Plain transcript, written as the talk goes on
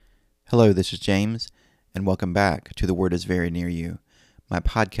Hello, this is James, and welcome back to The Word is Very Near You, my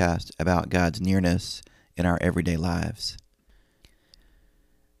podcast about God's nearness in our everyday lives.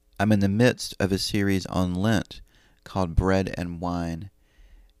 I'm in the midst of a series on Lent called Bread and Wine.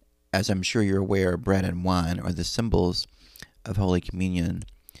 As I'm sure you're aware, bread and wine are the symbols of Holy Communion,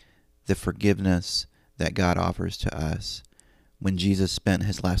 the forgiveness that God offers to us. When Jesus spent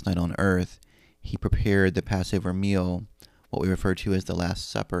his last night on earth, he prepared the Passover meal, what we refer to as the Last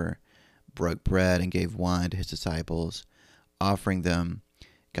Supper, broke bread and gave wine to his disciples, offering them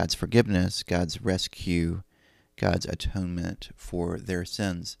God's forgiveness, God's rescue, God's atonement for their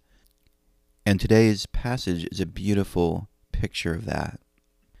sins. And today's passage is a beautiful picture of that.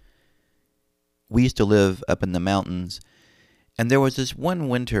 We used to live up in the mountains, and there was this one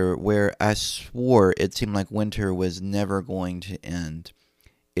winter where I swore it seemed like winter was never going to end.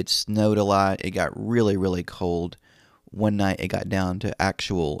 It snowed a lot. It got really, really cold. One night it got down to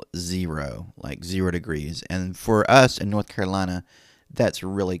actual zero, like 0 degrees. And for us in North Carolina, that's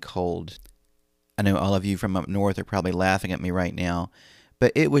really cold. I know all of you from up north are probably laughing at me right now,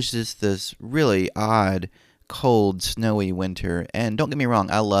 but it was just this really odd, cold, snowy winter. And don't get me wrong,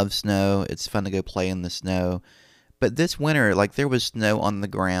 I love snow. It's fun to go play in the snow. But this winter, there was snow on the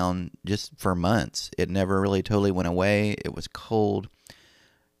ground just for months. It never really totally went away. It was cold.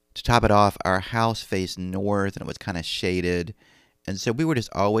 To top it off, our house faced north and it was kind of shaded. And so we were just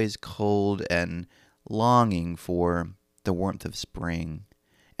always cold and longing for the warmth of spring.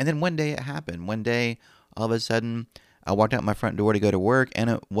 And then one day it happened. One day, all of a sudden, I walked out my front door to go to work and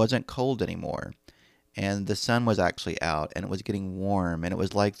it wasn't cold anymore. And the sun was actually out and it was getting warm. And it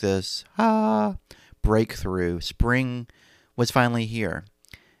was like this breakthrough. Spring was finally here.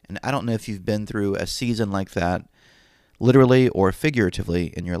 And I don't know if you've been through a season like that, literally or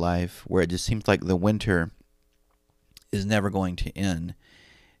figuratively in your life, where it just seems like the winter is never going to end.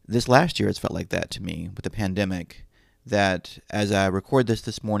 This last year, it's felt like that to me with the pandemic, that as I record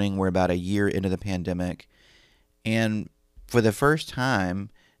this morning, we're about a year into the pandemic. And for the first time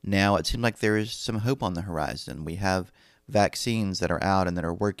now, it seems like there is some hope on the horizon. We have vaccines that are out and that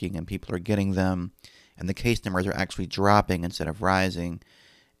are working and people are getting them. And the case numbers are actually dropping instead of rising.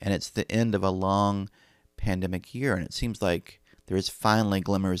 And it's the end of a long pandemic year, and it seems like there is finally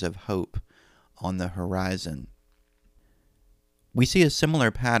glimmers of hope on the horizon. We see a similar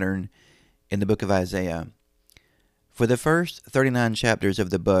pattern in the book of Isaiah. For the first 39 chapters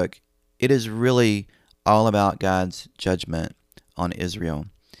of the book, it is really all about God's judgment on Israel.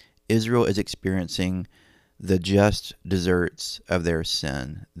 Israel is experiencing the just deserts of their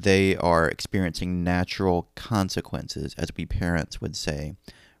sin. They are experiencing natural consequences, as we parents would say,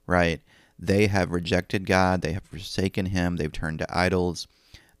 right? They have rejected God. They have forsaken him. They've turned to idols.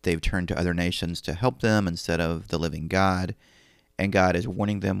 They've turned to other nations to help them instead of the living God. And God is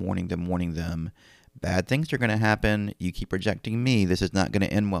warning them. Bad things are going to happen. You keep rejecting me. This is not going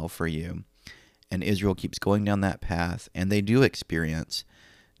to end well for you. And Israel keeps going down that path. And they do experience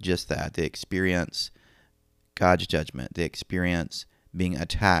just that. They experience God's judgment. They experience being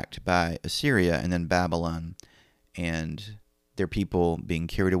attacked by Assyria and then Babylon. And their people being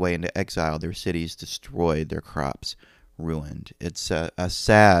carried away into exile, their cities destroyed, their crops ruined. It's a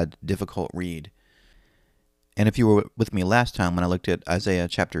sad, difficult read. And if you were with me last time when I looked at Isaiah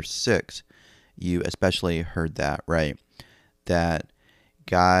chapter 6, you especially heard that, right? That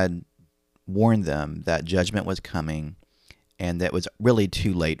God warned them that judgment was coming and that it was really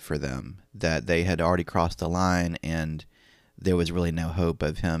too late for them, that they had already crossed the line and there was really no hope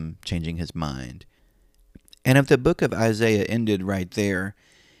of him changing his mind. And if the book of Isaiah ended right there,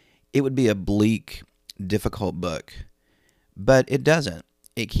 it would be a bleak, difficult book. But it doesn't.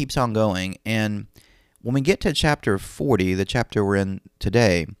 It keeps on going. And when we get to chapter 40, the chapter we're in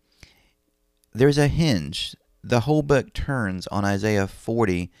today, there's a hinge. The whole book turns on Isaiah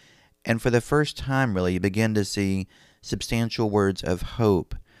 40. And for the first time, really, you begin to see substantial words of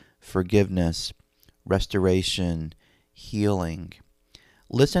hope, forgiveness, restoration, healing.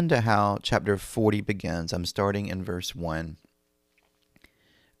 Listen to how chapter 40 begins. I'm starting in verse 1.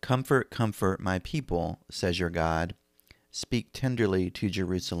 Comfort, comfort my people, says your God. Speak tenderly to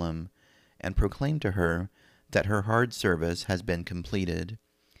Jerusalem, and proclaim to her that her hard service has been completed,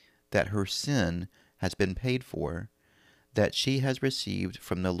 that her sin has been paid for, that she has received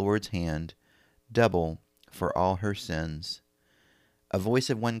from the Lord's hand double for all her sins. A voice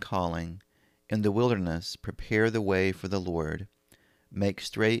of one calling, in the wilderness prepare the way for the Lord. Make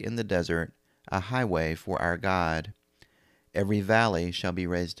straight in the desert a highway for our God. Every valley shall be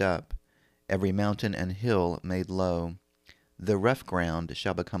raised up, every mountain and hill made low. The rough ground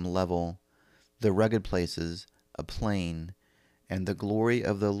shall become level, the rugged places a plain, and the glory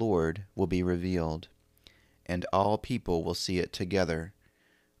of the Lord will be revealed, and all people will see it together,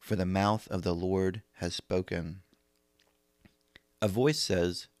 for the mouth of the Lord has spoken. A voice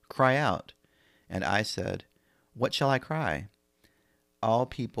says, "Cry out." And I said, "What shall I cry?" All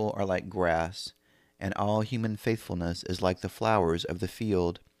people are like grass, and all human faithfulness is like the flowers of the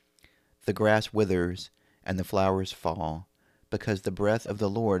field. The grass withers, and the flowers fall, because the breath of the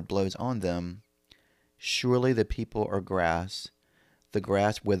Lord blows on them. Surely the people are grass. The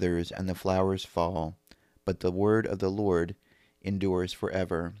grass withers, and the flowers fall, but the word of the Lord endures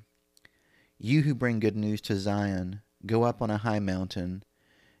forever. You who bring good news to Zion, go up on a high mountain.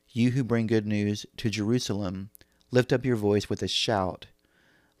 You who bring good news to Jerusalem, lift up your voice with a shout.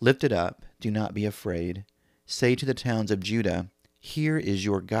 Lift it up, do not be afraid. Say to the towns of Judah, "Here is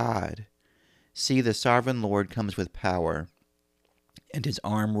your God." See, the sovereign Lord comes with power, and his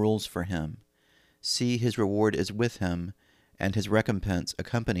arm rules for him. See, his reward is with him, and his recompense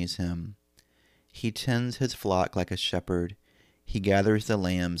accompanies him. He tends his flock like a shepherd. He gathers the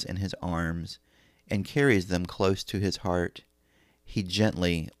lambs in his arms and carries them close to his heart. He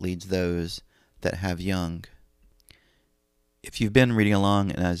gently leads those that have young. If you've been reading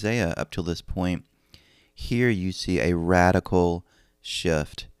along in Isaiah up till this point, here you see a radical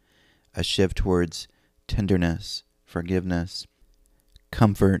shift, a shift towards tenderness, forgiveness,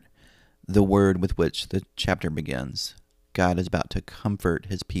 comfort, the word with which the chapter begins. God is about to comfort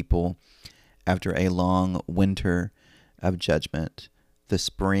his people after a long winter of judgment. The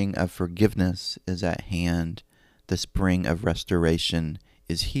spring of forgiveness is at hand. The spring of restoration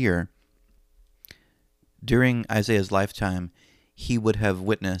is here. During Isaiah's lifetime, he would have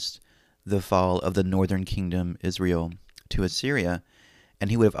witnessed the fall of the northern kingdom, Israel, to Assyria, and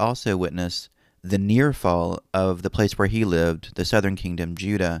he would have also witnessed the near fall of the place where he lived, the southern kingdom,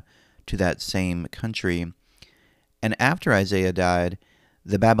 Judah, to that same country. And after Isaiah died,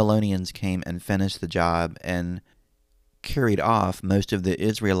 the Babylonians came and finished the job and carried off most of the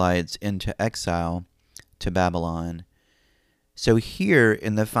Israelites into exile to Babylon. So here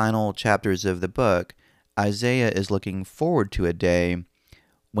in the final chapters of the book, Isaiah is looking forward to a day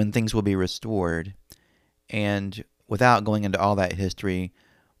when things will be restored. And without going into all that history,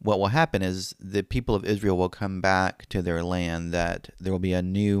 what will happen is the people of Israel will come back to their land, that there will be a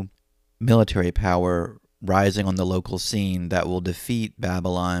new military power rising on the local scene that will defeat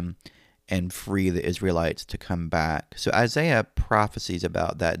Babylon and free the Israelites to come back. So Isaiah prophesies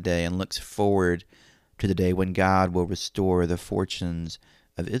about that day and looks forward to the day when God will restore the fortunes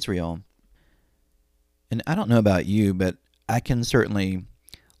of Israel. And I don't know about you, but I can certainly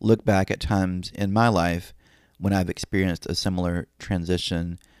look back at times in my life when I've experienced a similar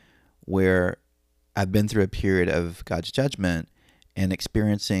transition where I've been through a period of God's judgment and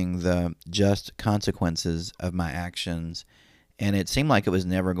experiencing the just consequences of my actions, and it seemed like it was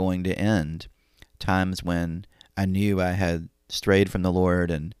never going to end. Times when I knew I had strayed from the Lord,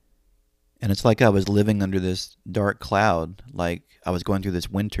 and it's like I was living under this dark cloud, like I was going through this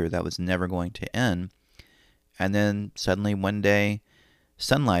winter that was never going to end. And then suddenly one day,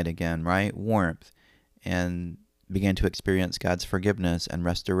 sunlight again, right? Warmth, and began to experience God's forgiveness and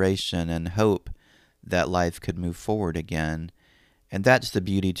restoration and hope that life could move forward again. And that's the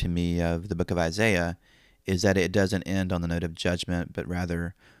beauty to me of the book of Isaiah, is that it doesn't end on the note of judgment, but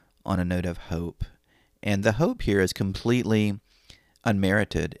rather on a note of hope. And the hope here is completely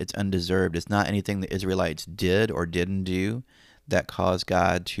unmerited. It's undeserved. It's not anything the Israelites did or didn't do that caused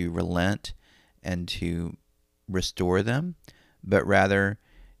God to relent and to restore them, but rather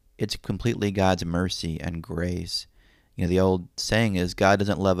it's completely God's mercy and grace. You know, the old saying is, God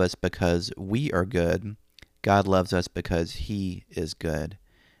doesn't love us because we are good. God loves us because he is good.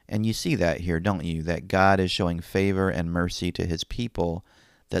 And you see that here, don't you? That God is showing favor and mercy to his people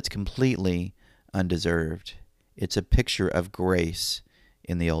that's completely undeserved. It's a picture of grace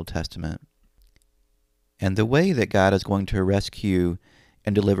in the Old Testament. And the way that God is going to rescue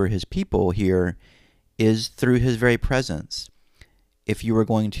and deliver his people here is through his very presence. If you were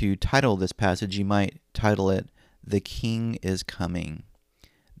going to title this passage, you might title it, "The King is Coming."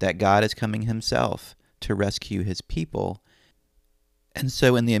 That God is coming himself to rescue his people. And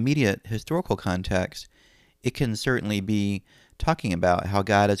so in the immediate historical context, it can certainly be talking about how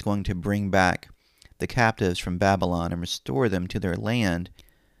God is going to bring back the captives from Babylon and restore them to their land.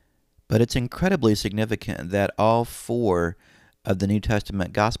 But it's incredibly significant that all four of the New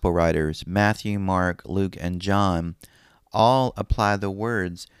Testament gospel writers, Matthew, Mark, Luke, and John, all apply the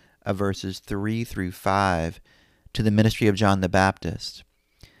words of verses 3 through 5 to the ministry of John the Baptist.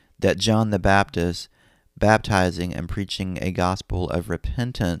 That John the Baptist, baptizing and preaching a gospel of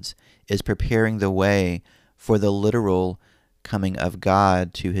repentance, is preparing the way for the literal coming of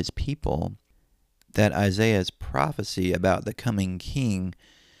God to his people, that Isaiah's prophecy about the coming king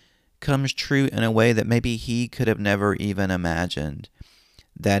comes true in a way that maybe he could have never even imagined.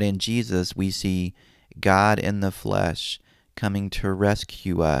 That in Jesus we see God in the flesh coming to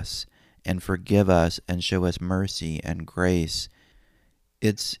rescue us and forgive us and show us mercy and grace.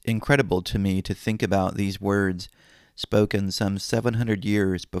 It's incredible to me to think about these words spoken some 700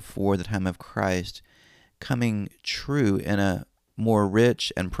 years before the time of Christ coming true in a more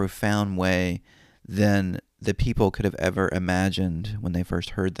rich and profound way than the people could have ever imagined when they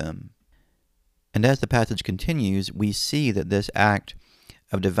first heard them. And as the passage continues, we see that this act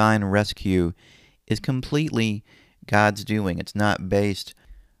of divine rescue is completely God's doing. It's not based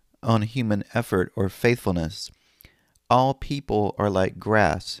on human effort or faithfulness. All people are like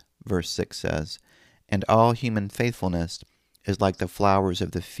grass, verse 6 says, and all human faithfulness is like the flowers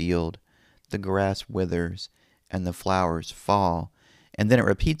of the field. The grass withers and the flowers fall. And then it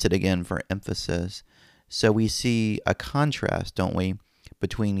repeats it again for emphasis. So we see a contrast, don't we,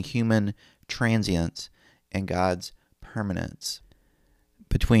 between human transience and God's permanence,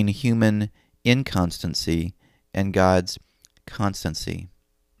 between human inconstancy and God's constancy.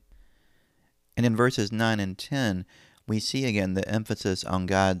 And in verses 9 and 10, we see again the emphasis on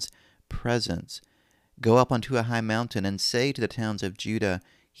God's presence. Go up onto a high mountain and say to the towns of Judah,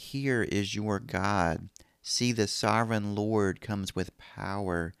 here is your God. See, the sovereign Lord comes with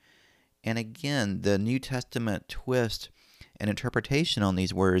power. And again, the New Testament twist and interpretation on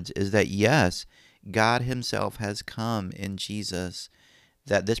these words is that yes, God himself has come in Jesus,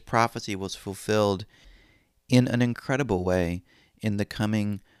 that this prophecy was fulfilled in an incredible way in the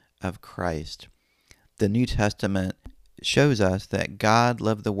coming of Christ. The New Testament shows us that God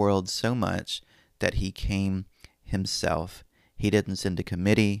loved the world so much that he came himself. He didn't send a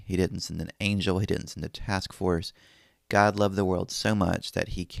committee, he didn't send an angel, he didn't send a task force. God loved the world so much that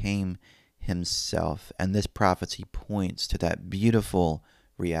he came himself. And this prophecy points to that beautiful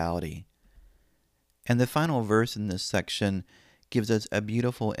reality. And the final verse in this section gives us a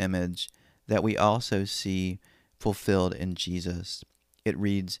beautiful image that we also see fulfilled in Jesus. It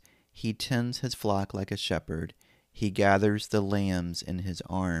reads, he tends his flock like a shepherd. He gathers the lambs in his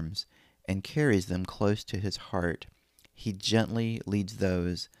arms and carries them close to his heart. He gently leads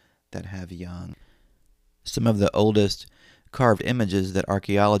those that have young. Some of the oldest carved images that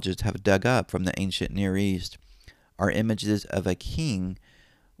archaeologists have dug up from the ancient Near East are images of a king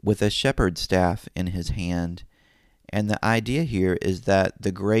with a shepherd's staff in his hand. And the idea here is that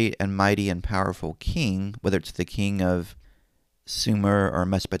the great and mighty and powerful king, whether it's the king of Sumer or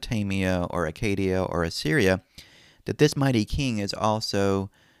Mesopotamia or Acadia or Assyria, that this mighty king is also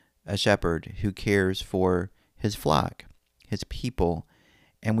a shepherd who cares for his flock, his people.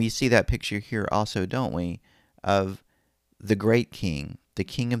 And we see that picture here also, don't we, of the great king, the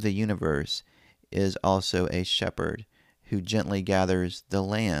king of the universe, is also a shepherd who gently gathers the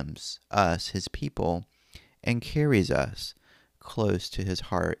lambs, us, his people, and carries us close to his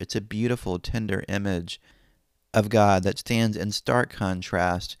heart. It's a beautiful, tender image of God that stands in stark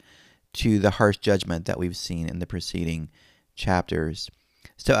contrast to the harsh judgment that we've seen in the preceding chapters.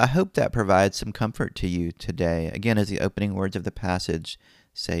 So I hope that provides some comfort to you today. Again, as the opening words of the passage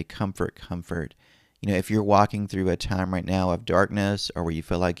say, comfort, comfort. You know, if you're walking through a time right now of darkness or where you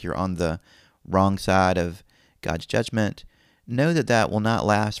feel like you're on the wrong side of God's judgment, know that that will not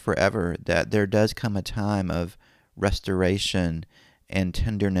last forever, that there does come a time of restoration and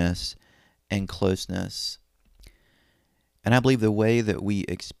tenderness and closeness. And I believe the way that we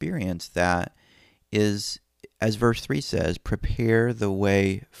experience that is, as verse 3 says, prepare the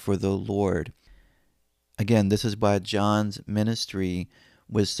way for the Lord. Again, this is why John's ministry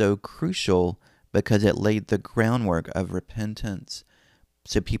was so crucial, because it laid the groundwork of repentance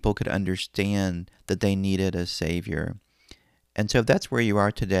so people could understand that they needed a Savior. And so if that's where you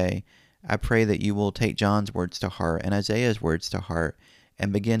are today, I pray that you will take John's words to heart and Isaiah's words to heart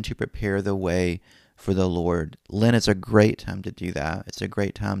and begin to prepare the way for the Lord. Lent is a great time to do that. It's a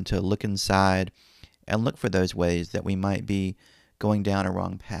great time to look inside and look for those ways that we might be going down a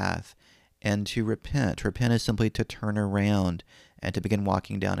wrong path and to repent. Repent is simply to turn around and to begin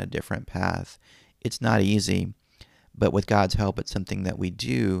walking down a different path. It's not easy, but with God's help, it's something that we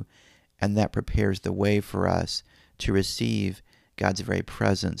do, and that prepares the way for us to receive God's very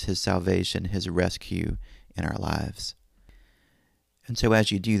presence, his salvation, his rescue in our lives. And so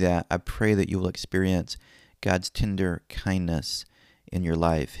as you do that, I pray that you will experience God's tender kindness in your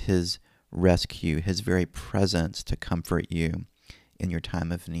life, his rescue, his very presence to comfort you in your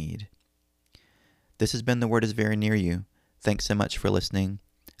time of need. This has been The Word is Very Near You. Thanks so much for listening.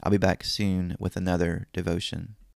 I'll be back soon with another devotion.